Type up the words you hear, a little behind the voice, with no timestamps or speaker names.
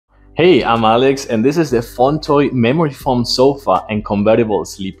Hey, I'm Alex, and this is the FONTOI memory foam sofa and convertible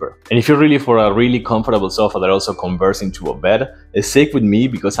sleeper. And if you're really for a really comfortable sofa that also converts into a bed, stick with me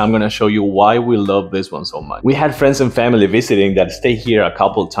because I'm gonna show you why we love this one so much. We had friends and family visiting that stayed here a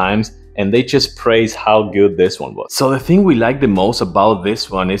couple times, and they just praised how good this one was. So the thing we like the most about this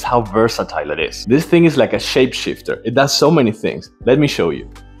one is how versatile it is. This thing is like a shapeshifter. It does so many things. Let me show you.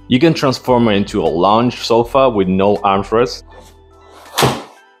 You can transform it into a lounge sofa with no armrest,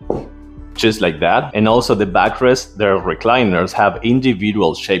 just like that. And also the backrest, their recliners have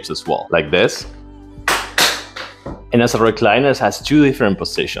individual shapes as well, like this. And as a recliner, it has two different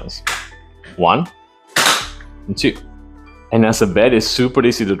positions, 1 and 2. And as a bed, it's super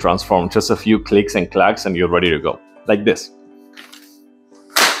easy to transform, just a few clicks and clacks and you're ready to go, like this.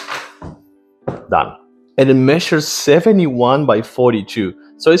 Done. And it measures 71 by 42.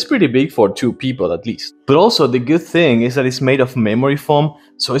 So it's pretty big for 2 people at least. But also the good thing is that it's made of memory foam,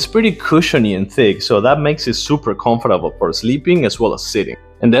 so it's pretty cushiony and thick, so that makes it super comfortable for sleeping as well as sitting.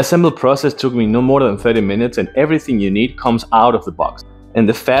 And the assembly process took me no more than 30 minutes and everything you need comes out of the box. And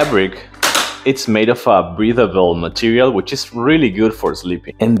the fabric, it's made of a breathable material, which is really good for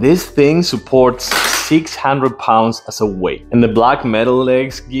sleeping. And this thing supports 600 pounds as a weight. And the black metal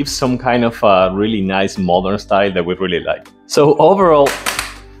legs give some kind of a really nice modern style that we really like. So overall,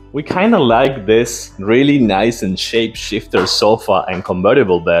 we kind of like this really nice and shape-shifter sofa and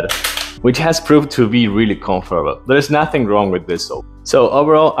convertible bed, which has proved to be really comfortable. There's nothing wrong with this sofa. So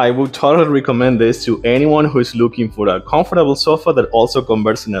overall, I would totally recommend this to anyone who is looking for a comfortable sofa that also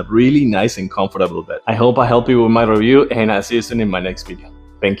converts in a really nice and comfortable bed. I hope I helped you with my review, and I'll see you soon in my next video.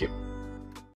 Thank you.